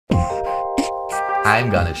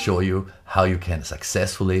I'm gonna show you how you can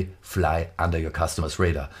successfully fly under your customer's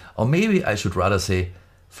radar. Or maybe I should rather say,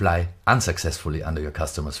 fly unsuccessfully under your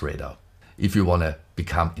customer's radar. If you wanna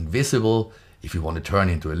become invisible, if you wanna turn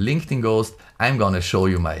into a LinkedIn ghost, I'm gonna show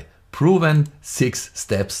you my proven 6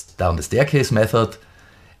 steps down the staircase method,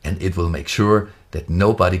 and it will make sure that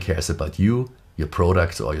nobody cares about you, your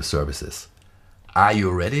products or your services. Are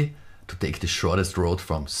you ready to take the shortest road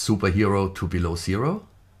from superhero to below zero?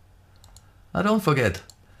 Now don't forget,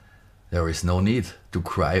 there is no need to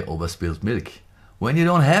cry over spilled milk when you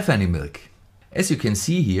don't have any milk. As you can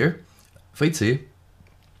see here, Fritzi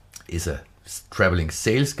is a traveling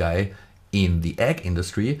sales guy in the egg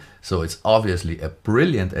industry, so it's obviously a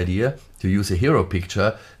brilliant idea to use a hero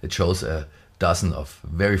picture that shows a dozen of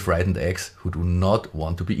very frightened eggs who do not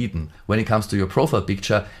want to be eaten. When it comes to your profile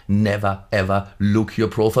picture, never ever look your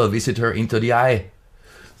profile visitor into the eye.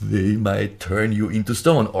 They might turn you into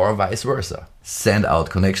stone, or vice versa. Send out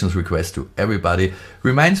connections requests to everybody.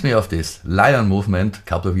 Reminds me of this Lion movement a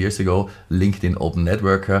couple of years ago, LinkedIn Open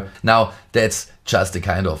Networker. Now that's just a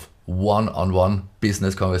kind of one-on-one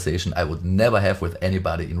business conversation I would never have with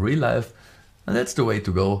anybody in real life. And that's the way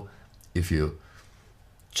to go if you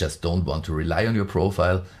just don't want to rely on your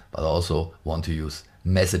profile, but also want to use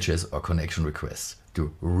messages or connection requests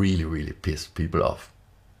to really piss people off.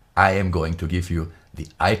 I am going to give you the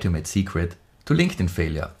ultimate secret to LinkedIn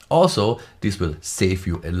failure. Also, this will save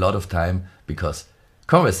you a lot of time because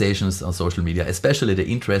conversations on social media, especially the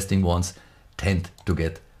interesting ones, tend to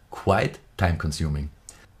get quite time consuming.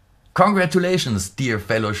 Congratulations, dear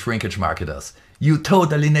fellow shrinkage marketers. You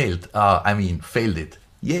totally nailed, failed it.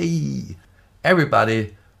 Yay!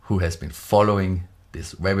 Everybody who has been following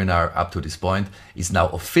this webinar up to this point is now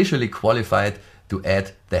officially qualified to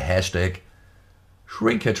add the hashtag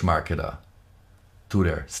shrinkage marketer to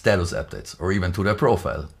their status updates or even to their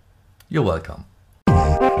profile. You're welcome.